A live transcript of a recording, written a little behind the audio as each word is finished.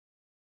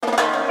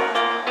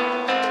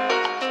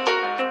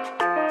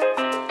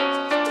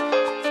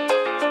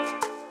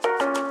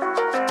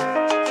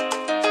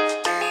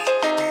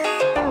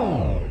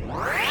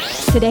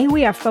Today,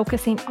 we are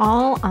focusing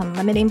all on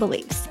limiting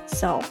beliefs.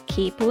 So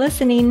keep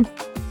listening.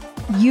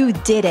 You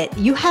did it.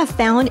 You have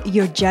found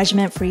your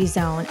judgment-free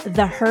zone,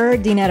 the Her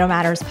Dinero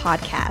Matters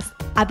podcast,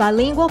 a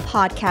bilingual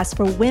podcast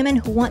for women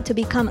who want to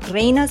become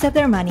reinas of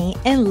their money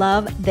and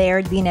love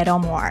their dinero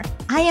more.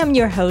 I am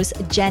your host,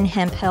 Jen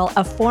Hemphill,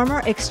 a former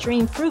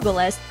extreme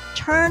frugalist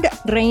turned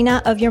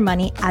reina of your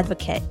money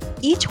advocate.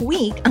 Each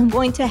week, I'm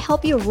going to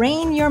help you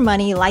reign your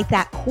money like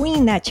that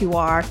queen that you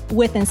are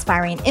with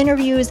inspiring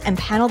interviews and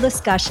panel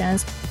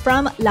discussions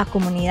from La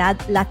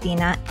Comunidad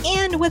Latina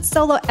and with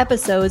solo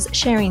episodes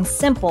sharing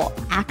simple,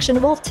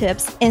 actionable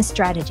tips and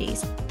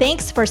strategies.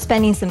 Thanks for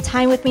spending some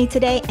time with me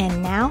today.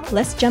 And now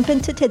let's jump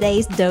into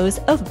today's dose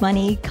of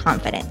money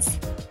confidence.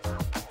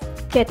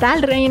 ¿Qué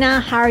tal, Reina?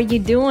 How are you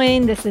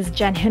doing? This is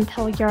Jen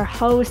Hemphill, your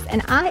host,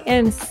 and I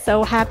am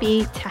so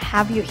happy to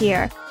have you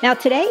here. Now,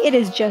 today it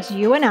is just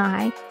you and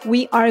I.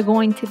 We are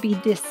going to be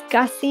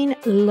discussing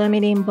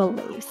limiting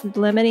beliefs.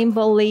 Limiting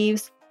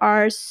beliefs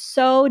are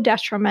so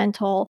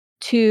detrimental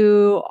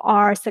to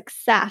our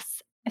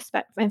success,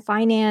 especially in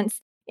finance,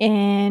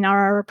 in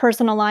our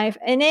personal life,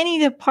 in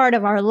any part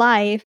of our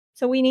life.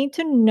 So we need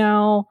to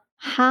know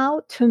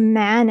how to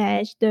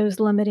manage those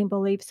limiting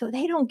beliefs so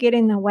they don't get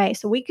in the way.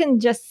 So we can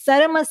just set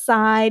them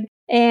aside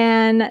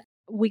and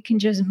we can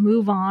just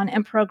move on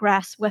and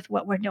progress with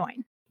what we're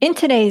doing. In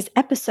today's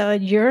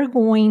episode, you're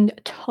going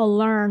to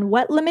learn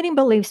what limiting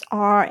beliefs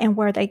are and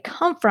where they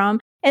come from,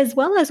 as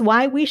well as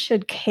why we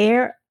should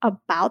care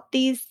about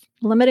these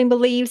limiting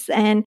beliefs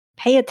and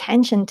pay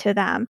attention to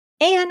them.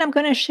 And I'm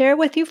going to share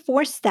with you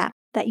 4 steps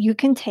that you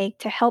can take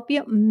to help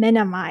you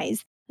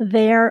minimize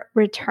their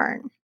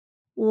return.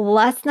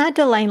 Let's not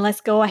delay.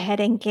 Let's go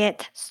ahead and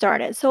get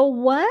started. So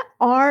what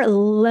are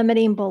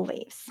limiting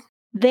beliefs?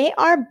 They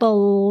are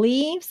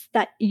beliefs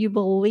that you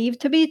believe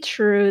to be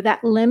true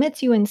that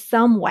limits you in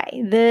some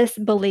way. This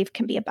belief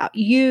can be about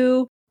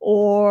you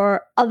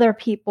or other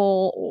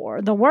people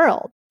or the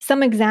world.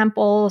 Some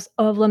examples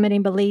of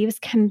limiting beliefs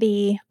can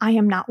be, I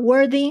am not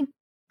worthy,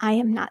 I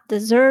am not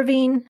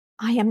deserving,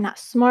 I am not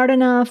smart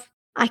enough,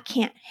 I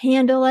can't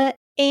handle it,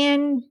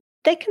 and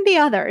they can be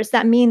others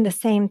that mean the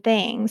same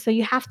thing. So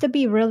you have to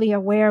be really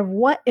aware of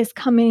what is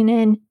coming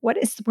in, what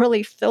is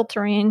really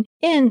filtering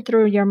in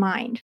through your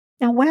mind.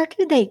 Now, where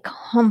do they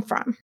come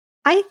from?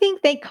 I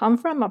think they come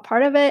from, a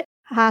part of it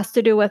has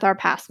to do with our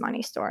past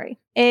money story.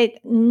 It,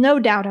 no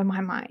doubt in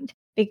my mind,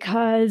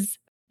 because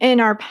in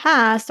our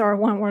past or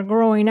when we're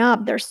growing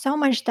up, there's so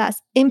much that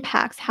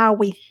impacts how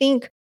we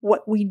think,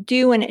 what we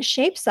do, and it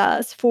shapes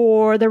us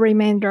for the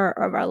remainder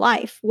of our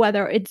life,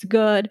 whether it's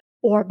good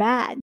or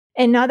bad.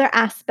 Another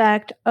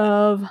aspect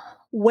of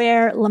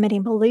where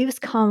limiting beliefs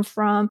come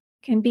from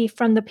can be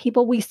from the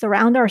people we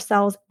surround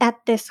ourselves at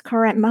this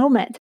current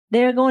moment.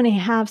 They're going to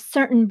have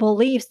certain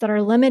beliefs that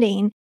are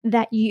limiting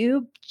that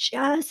you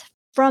just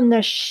from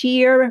the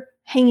sheer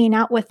hanging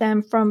out with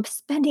them, from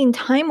spending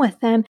time with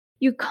them,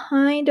 you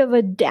kind of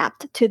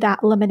adapt to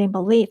that limiting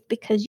belief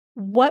because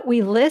what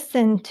we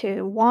listen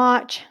to,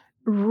 watch,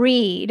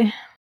 read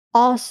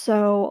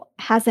also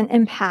has an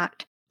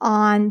impact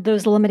on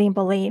those limiting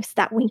beliefs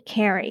that we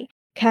carry,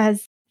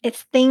 because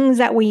it's things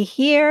that we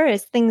hear,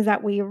 it's things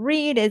that we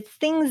read, it's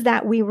things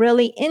that we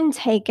really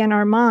intake in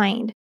our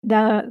mind,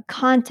 the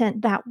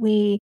content that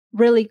we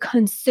really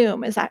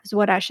consume is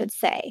what I should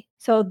say.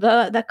 So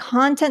the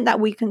content that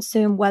we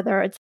consume,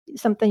 whether it's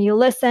something you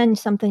listen,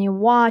 something you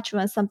watch,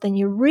 or something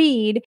you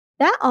read,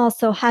 that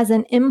also has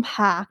an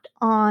impact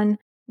on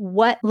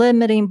what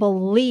limiting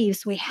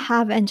beliefs we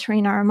have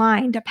entering our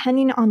mind,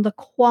 depending on the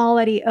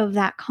quality of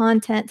that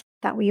content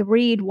that we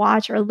read,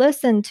 watch, or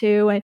listen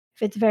to. And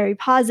if it's very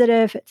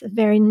positive, if it's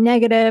very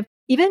negative,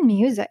 even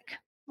music,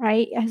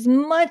 right? As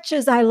much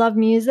as I love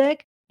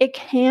music, it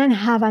can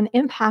have an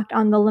impact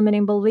on the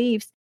limiting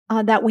beliefs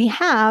that we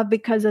have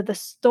because of the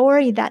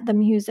story that the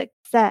music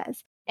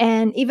says.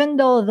 And even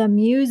though the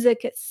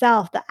music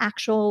itself, the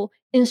actual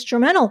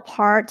instrumental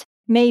part,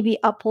 may be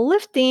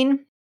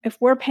uplifting, if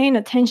we're paying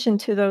attention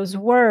to those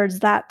words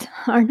that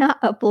are not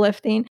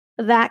uplifting,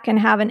 that can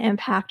have an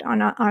impact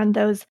on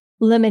those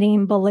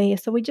limiting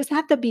beliefs. So we just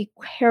have to be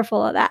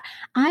careful of that.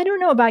 I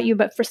don't know about you,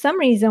 but for some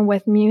reason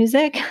with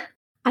music,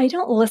 I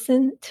don't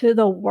listen to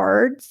the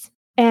words.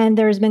 And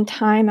there's been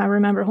time, I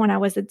remember when I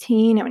was a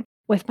teen and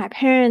with my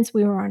parents,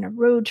 we were on a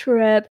road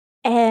trip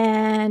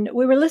and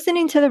we were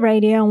listening to the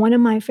radio. And one of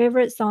my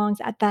favorite songs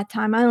at that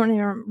time, I don't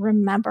even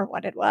remember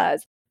what it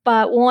was,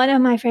 but one of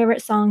my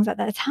favorite songs at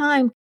that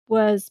time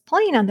was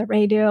playing on the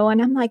radio.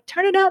 And I'm like,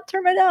 turn it up,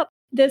 turn it up.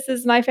 This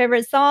is my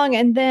favorite song.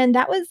 And then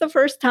that was the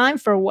first time,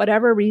 for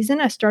whatever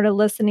reason, I started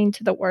listening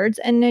to the words.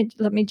 And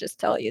let me just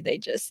tell you,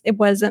 it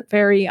wasn't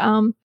very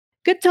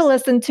good to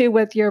listen to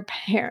with your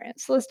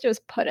parents. Let's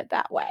just put it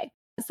that way.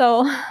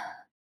 So,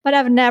 but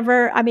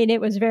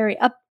it was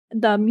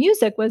the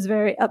music was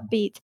very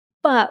upbeat.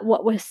 But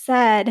what was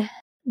said,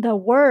 the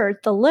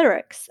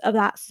lyrics of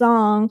that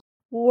song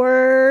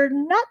were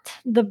not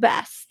the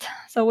best.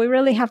 So we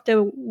really have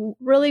to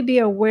really be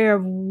aware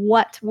of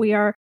what we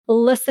are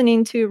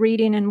listening to,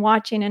 reading, and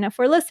watching. And if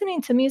we're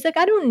listening to music,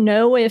 I don't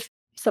know if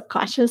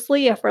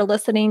subconsciously if we're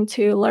listening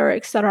to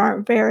lyrics that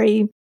aren't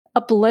very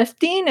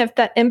uplifting, if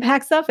that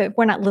impacts us, if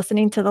we're not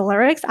listening to the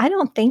lyrics. I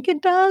don't think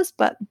it does,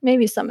 but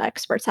maybe some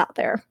experts out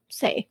there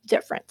say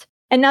different.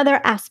 Another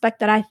aspect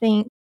that I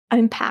think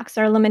impacts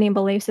our limiting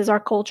beliefs is our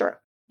culture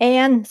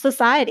and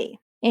society,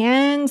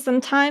 and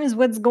sometimes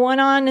what's going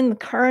on in the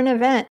current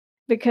event,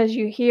 because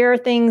you hear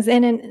things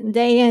in,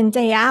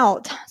 day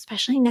out,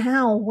 especially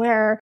now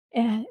where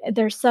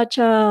there's such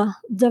a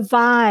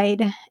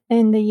divide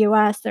in the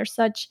US. There's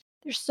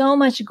so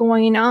much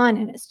going on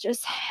and it's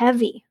just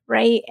heavy,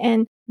 right?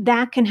 And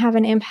that can have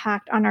an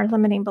impact on our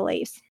limiting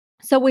beliefs.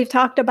 So we've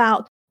talked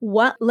about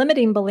what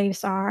limiting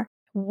beliefs are,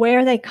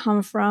 where they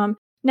come from.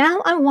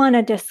 Now I want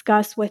to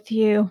discuss with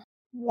you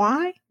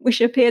why we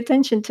should pay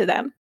attention to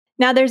them.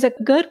 Now, there's a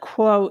good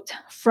quote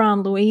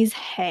from Louise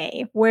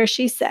Hay where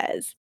she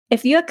says,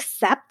 if you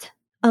accept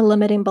a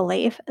limiting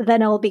belief,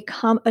 then it will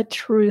become a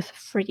truth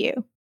for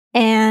you.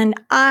 And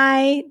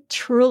I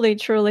truly,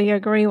 truly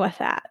agree with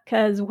that,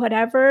 because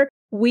whatever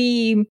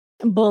we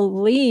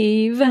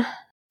believe,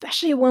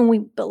 especially when we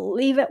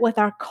believe it with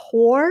our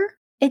core,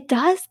 it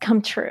does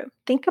come true.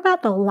 Think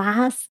about the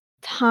last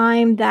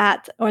time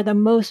that, or the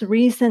most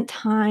recent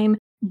time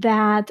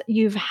that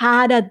you've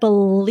had a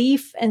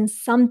belief in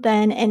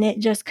something and it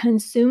just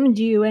consumed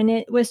you and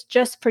it was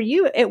just for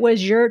you. It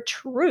was your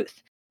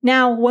truth.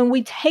 Now, when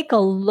we take a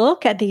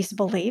look at these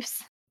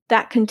beliefs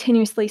that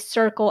continuously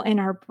circle in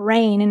our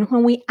brain, and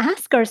when we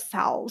ask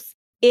ourselves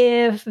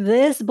if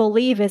this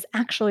belief is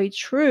actually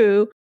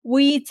true,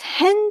 we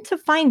tend to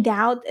find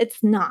out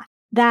it's not.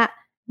 That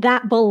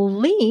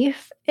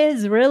belief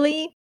is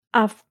really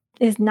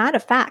is not a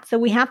fact. So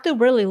we have to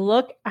really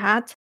look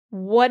at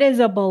what is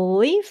a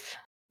belief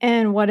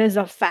and what is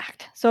a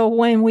fact. So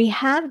when we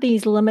have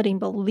these limiting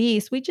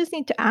beliefs, we just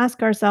need to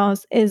ask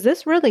ourselves, is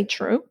this really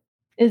true?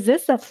 Is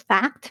this a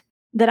fact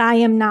that I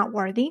am not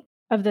worthy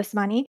of this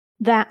money,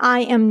 that I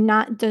am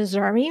not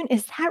deserving?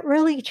 Is that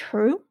really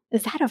true?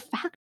 Is that a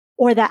fact?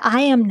 Or that I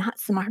am not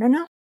smart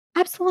enough?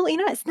 Absolutely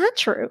not. It's not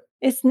true.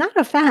 It's not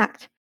a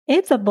fact.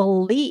 It's a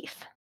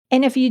belief.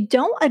 And if you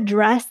don't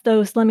address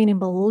those limiting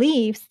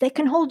beliefs, they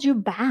can hold you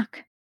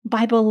back.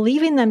 By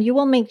believing them, you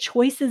will make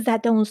choices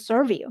that don't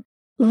serve you.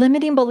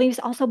 Limiting beliefs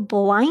also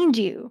blind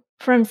you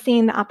from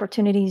seeing the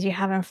opportunities you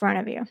have in front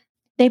of you.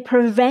 They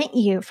prevent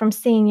you from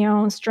seeing your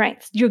own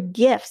strengths, your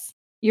gifts,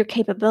 your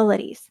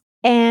capabilities,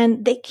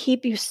 and they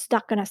keep you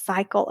stuck in a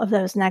cycle of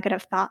those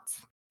negative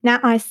thoughts. Now,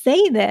 I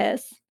say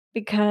this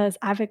because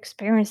I've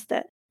experienced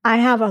it. I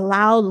have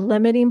allowed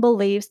limiting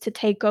beliefs to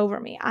take over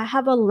me. I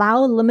have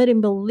allowed limiting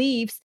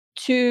beliefs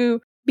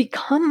to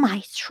become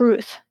my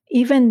truth,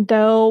 even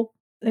though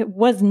it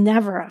was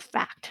never a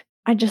fact.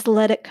 I just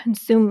let it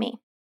consume me.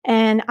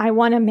 And I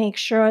want to make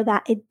sure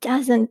that it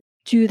doesn't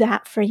do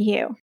that for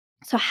you.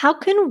 So, how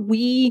can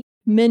we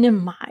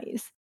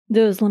minimize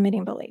those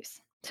limiting beliefs?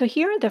 So,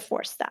 here are the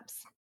 4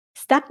 steps.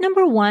 Step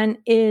number 1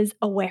 is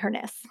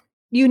awareness.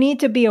 You need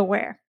to be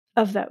aware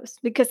of those,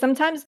 because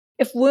sometimes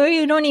if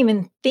we don't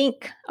even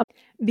think of.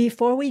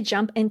 Before we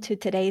jump into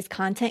today's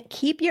content,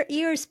 keep your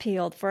ears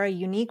peeled for a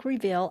unique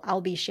reveal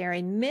I'll be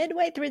sharing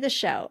midway through the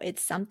show.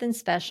 It's something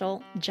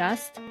special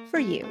just for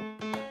you.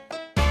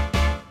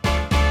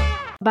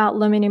 About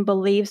limiting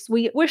beliefs,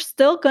 we're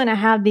still going to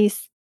have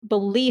these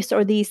beliefs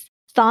or these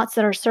thoughts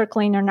that are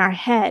circling in our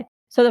head.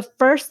 So the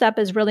first step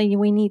is really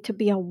we need to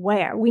be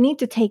aware. We need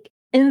to take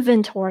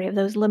inventory of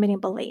those limiting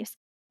beliefs.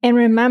 And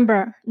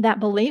remember that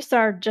beliefs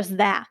are just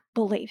that,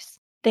 beliefs.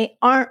 They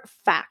aren't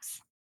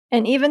facts.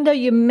 And even though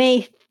you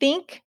may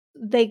think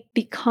they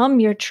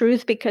become your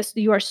truth because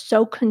you are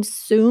so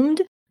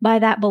consumed by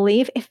that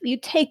belief, if you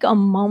take a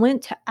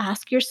moment to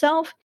ask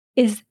yourself,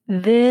 is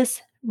this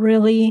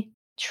really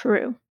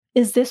true?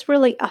 Is this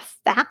really a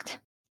fact?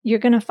 You're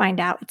going to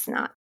find out it's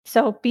not.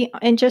 So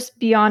just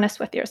be honest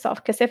with yourself,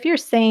 because if you're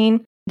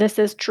saying this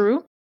is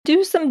true,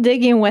 do some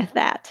digging with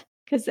that,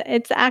 because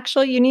it's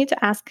actually, you need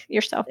to ask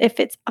yourself if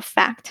it's a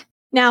fact.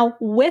 Now,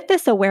 with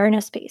this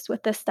awareness piece,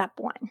 with this step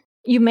 1,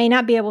 you may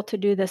not be able to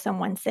do this in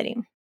one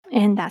sitting,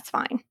 and that's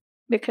fine,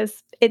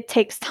 because it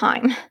takes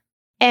time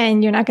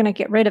and you're not going to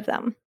get rid of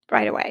them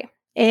right away.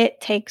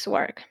 It takes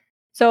work.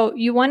 So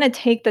you want to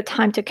take the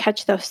time to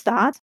catch those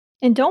thoughts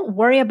and don't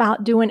worry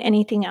about doing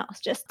anything else.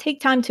 Just take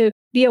time to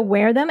be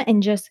aware of them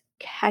and just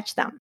catch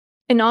them.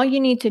 And all you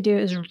need to do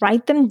is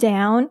write them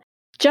down.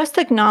 Just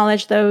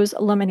acknowledge those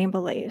limiting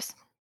beliefs,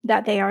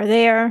 that they are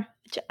there.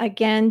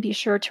 Again, be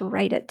sure to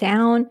write it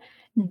down.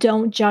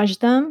 Don't judge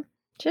them.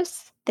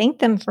 Just thank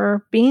them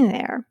for being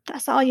there.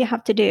 That's all you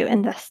have to do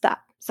in this step.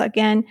 So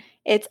again,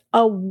 it's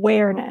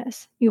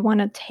awareness. You want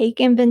to take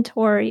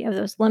inventory of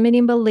those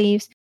limiting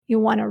beliefs. You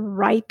want to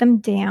write them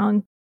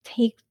down.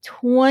 Take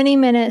 20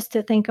 minutes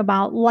to think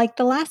about, like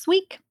the last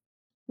week,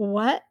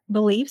 what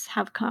beliefs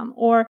have come,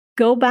 or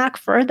go back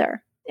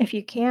further if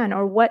you can,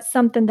 or what's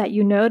something that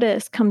you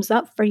notice comes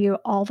up for you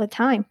all the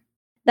time.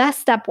 That's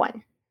step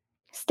 1.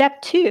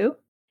 Step 2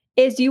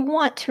 is you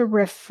want to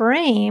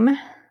reframe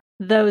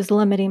those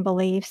limiting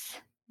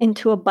beliefs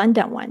into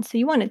abundant ones. So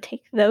you want to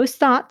take those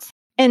thoughts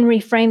and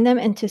reframe them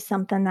into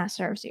something that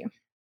serves you.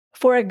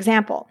 For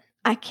example,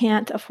 I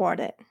can't afford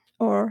it,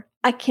 or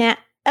I can't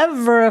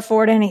ever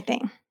afford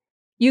anything.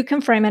 You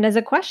can frame it as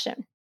a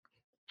question.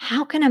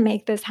 How can I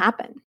make this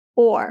happen?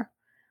 Or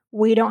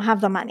we don't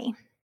have the money.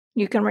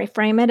 You can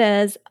reframe it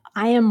as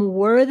I am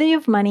worthy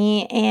of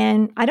money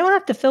and I don't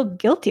have to feel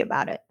guilty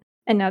about it.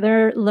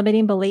 Another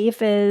limiting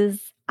belief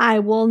is I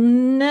will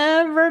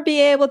never be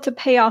able to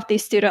pay off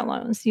these student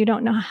loans. You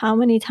don't know how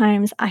many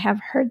times I have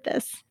heard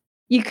this.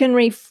 You can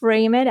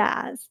reframe it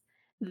as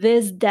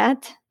this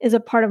debt is a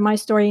part of my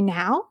story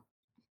now,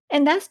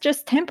 and that's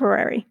just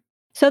temporary.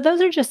 So,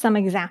 those are just some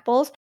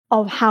examples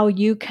of how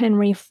you can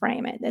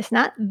reframe it. It's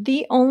not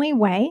the only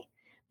way,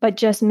 but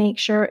just make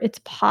sure it's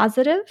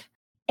positive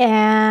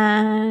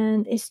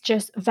and it's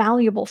just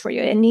valuable for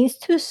you. It needs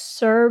to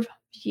serve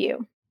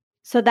you.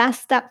 So, that's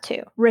step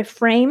 2.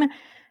 Reframe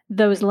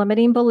those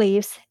limiting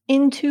beliefs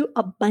into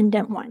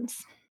abundant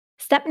ones.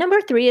 Step number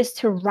 3 is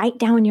to write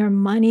down your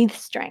money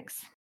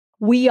strengths.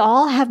 We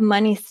all have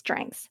money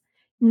strengths.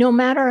 No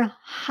matter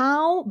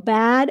how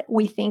bad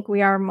we think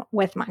we are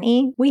with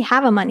money, we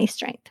have a money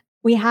strength.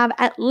 We have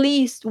at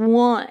least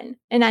one,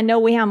 and I know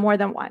we have more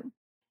than one.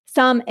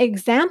 Some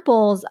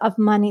examples of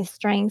money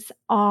strengths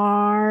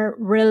are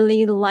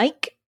really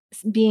like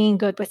being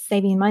good with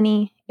saving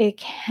money. It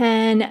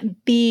can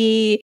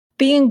be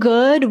being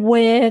good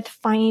with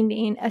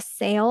finding a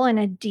sale and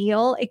a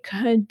deal. It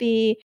could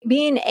be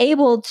being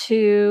able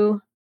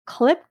to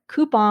clip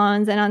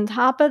coupons and on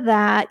top of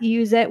that,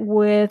 use it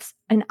with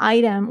an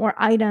item or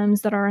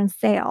items that are on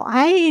sale.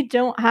 I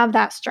don't have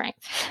that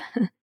strength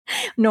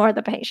nor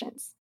the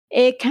patience.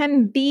 It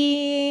can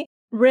be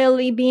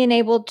really being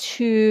able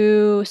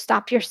to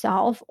stop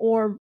yourself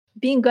or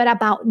being good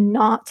about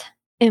not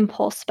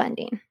impulse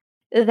spending.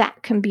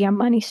 That can be a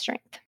money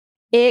strength.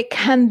 It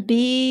can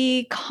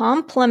be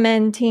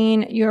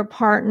complimenting your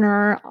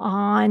partner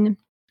on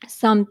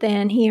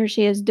something he or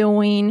she is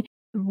doing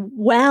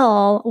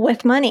well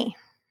with money.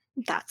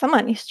 That's a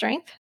money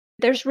strength.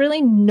 There's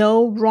really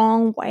no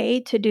wrong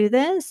way to do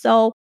this.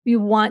 So you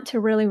want to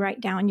really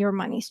write down your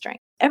money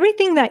strength.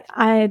 Everything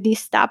these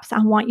steps, I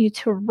want you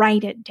to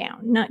write it down,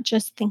 not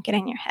just think it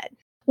in your head.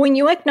 When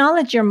you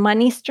acknowledge your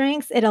money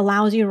strengths, it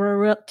allows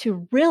you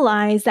to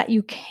realize that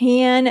you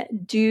can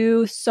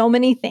do so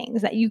many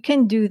things, that you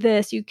can do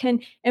this, you can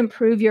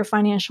improve your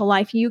financial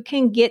life, you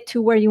can get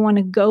to where you want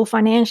to go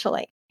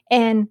financially,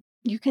 and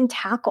you can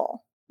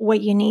tackle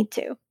what you need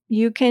to.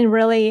 You can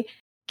really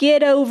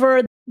get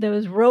over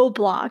those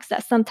roadblocks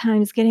that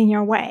sometimes get in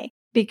your way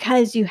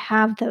because you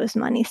have those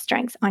money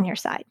strengths on your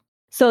side.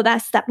 So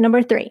that's step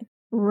number 3.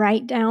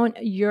 Write down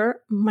your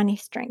money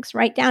strengths.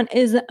 Write down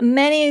as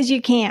many as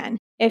you can.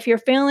 If you're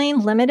feeling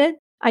limited,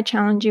 I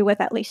challenge you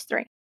with at least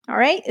 3. All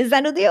right? Is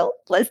that a deal?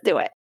 Let's do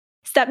it.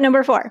 Step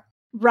number 4,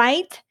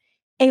 write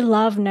a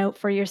love note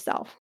for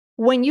yourself.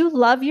 When you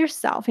love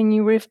yourself and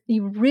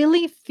you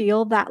really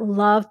feel that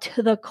love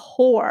to the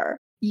core,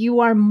 you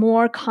are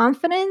more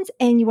confident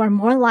and you are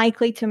more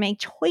likely to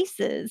make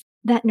choices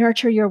that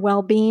nurture your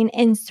well-being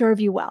and serve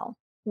you well.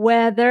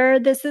 Whether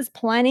this is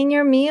planning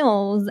your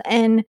meals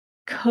and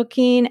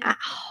cooking at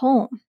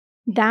home,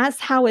 that's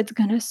how it's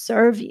going to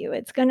serve you.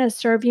 It's going to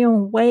serve you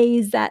in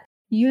ways that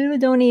you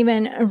don't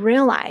even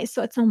realize.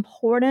 So it's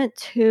important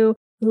to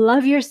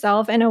love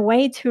yourself. And a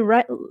way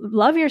to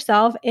love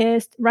yourself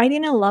is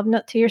writing a love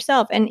note to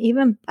yourself. And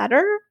even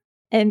better,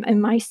 and it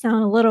might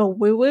sound a little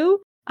woo-woo,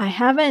 I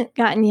haven't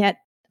gotten yet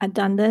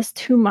done this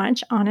too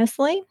much,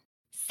 honestly,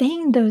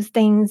 saying those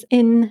things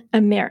in a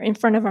mirror, in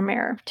front of a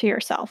mirror to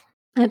yourself.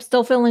 I'm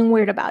still feeling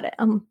weird about it.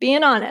 I'm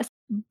being honest,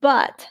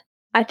 but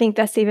I think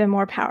that's even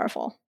more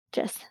powerful.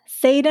 Just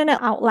say it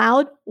out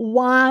loud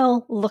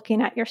while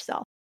looking at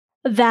yourself.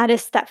 That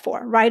is step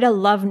 4. Write a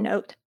love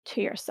note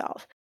to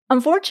yourself.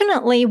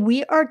 Unfortunately,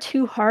 we are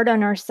too hard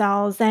on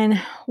ourselves. And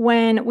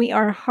when we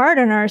are hard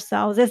on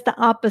ourselves, it's the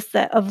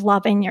opposite of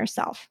loving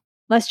yourself.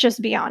 Let's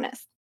just be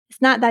honest.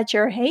 It's not that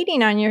you're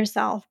hating on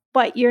yourself,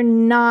 but you're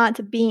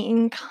not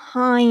being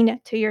kind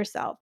to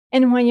yourself.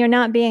 And when you're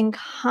not being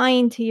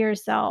kind to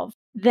yourself,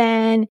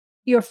 then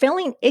you're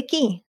feeling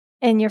icky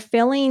and you're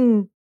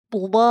feeling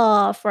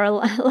blah, for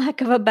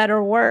lack of a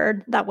better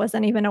word. That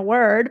wasn't even a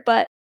word.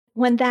 But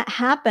when that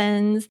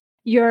happens,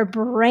 your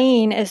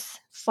brain is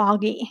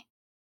foggy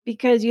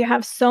because you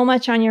have so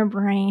much on your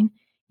brain.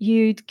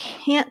 You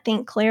can't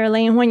think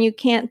clearly. And when you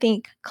can't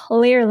think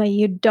clearly,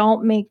 you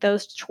don't make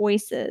those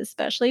choices,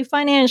 especially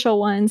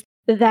financial ones,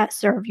 that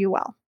serve you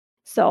well.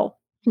 So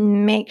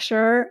make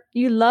sure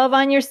you love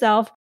on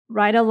yourself,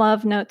 write a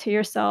love note to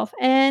yourself.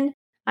 And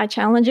I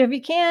challenge you, if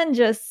you can,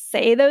 just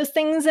say those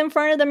things in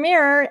front of the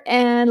mirror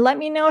and let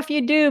me know if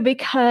you do,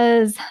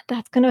 because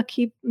that's going to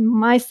keep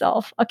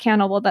myself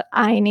accountable that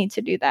I need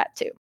to do that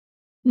too.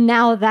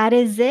 Now that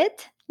is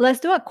it.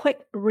 Let's do a quick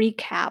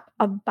recap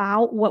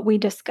about what we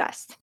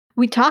discussed.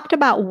 We talked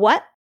about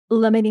what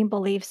limiting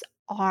beliefs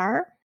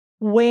are,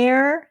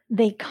 where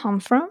they come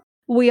from.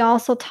 We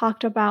also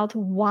talked about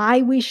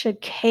why we should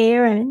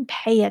care and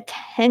pay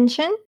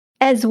attention,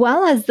 as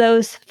well as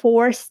those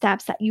 4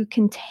 steps that you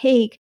can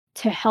take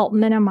to help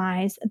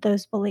minimize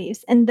those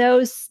beliefs. And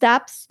those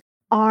steps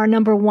are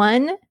number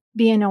one,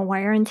 being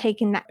aware and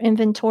taking that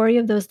inventory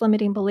of those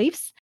limiting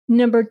beliefs.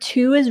 Number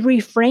two is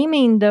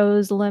reframing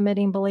those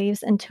limiting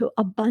beliefs into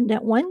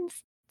abundant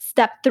ones.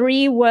 Step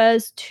three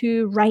was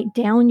to write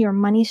down your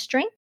money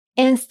strength.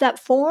 And step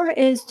four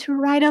is to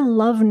write a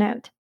love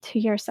note to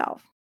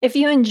yourself. If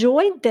you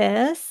enjoyed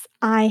this,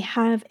 I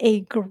have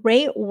a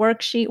great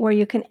worksheet where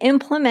you can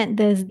implement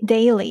this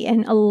daily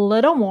and a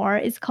little more.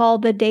 It's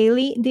called the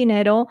Daily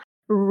Dinero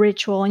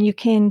Ritual, and you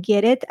can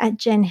get it at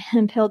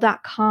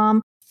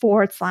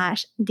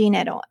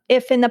jenhemphill.com/dinero.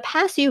 If in the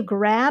past you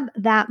grab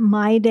that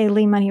My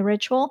Daily Money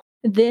Ritual,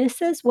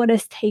 this is what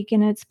has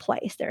taken its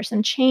place. There are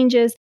some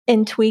changes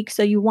and tweaks,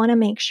 so you want to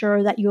make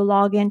sure that you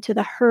log into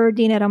the Her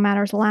Dinero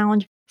Matters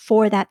Lounge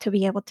for that to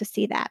be able to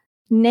see that.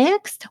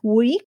 Next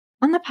week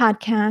on the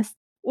podcast,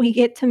 we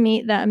get to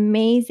meet the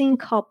amazing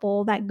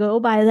couple that go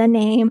by the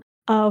name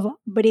of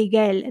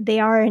Brigel. They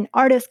are an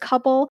artist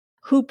couple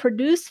who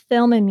produce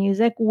film and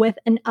music with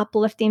an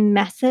uplifting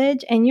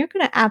message, and you're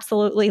going to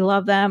absolutely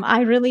love them.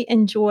 I really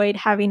enjoyed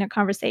having a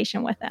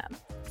conversation with them.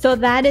 So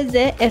that is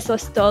it. Eso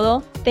es todo.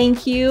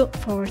 Thank you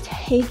for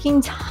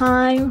taking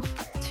time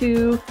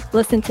to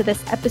listen to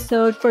this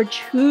episode, for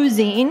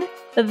choosing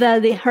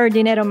the Her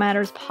Dinero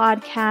Matters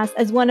podcast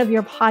as one of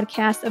your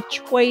podcasts of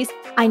choice.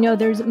 I know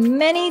there's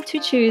many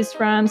to choose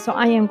from, so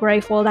I am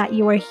grateful that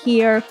you are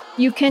here.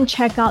 You can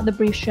check out the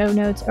brief show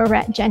notes over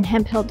at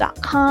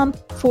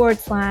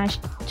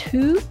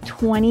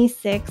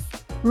jenhemphill.com/226.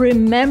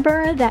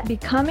 Remember that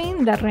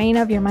becoming the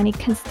reina of your money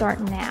can start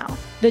now.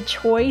 The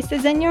choice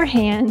is in your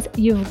hands.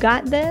 You've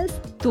got this.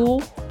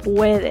 Tú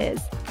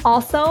puedes.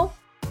 Also,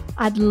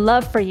 I'd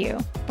love for you,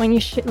 when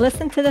you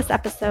listen to this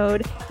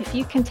episode, if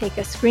you can take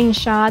a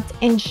screenshot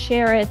and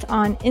share it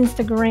on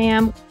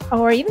Instagram,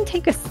 or even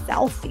take a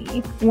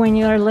selfie when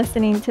you're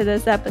listening to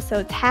this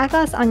episode. Tag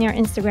us on your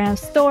Instagram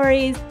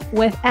stories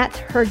with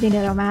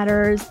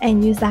 @HerDineroMatters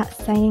and use that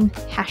same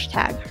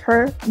hashtag,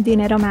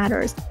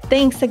 HerDineroMatters.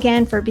 Thanks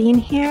again for being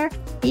here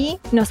y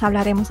nos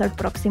hablaremos el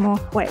próximo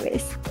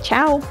jueves.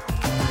 Ciao.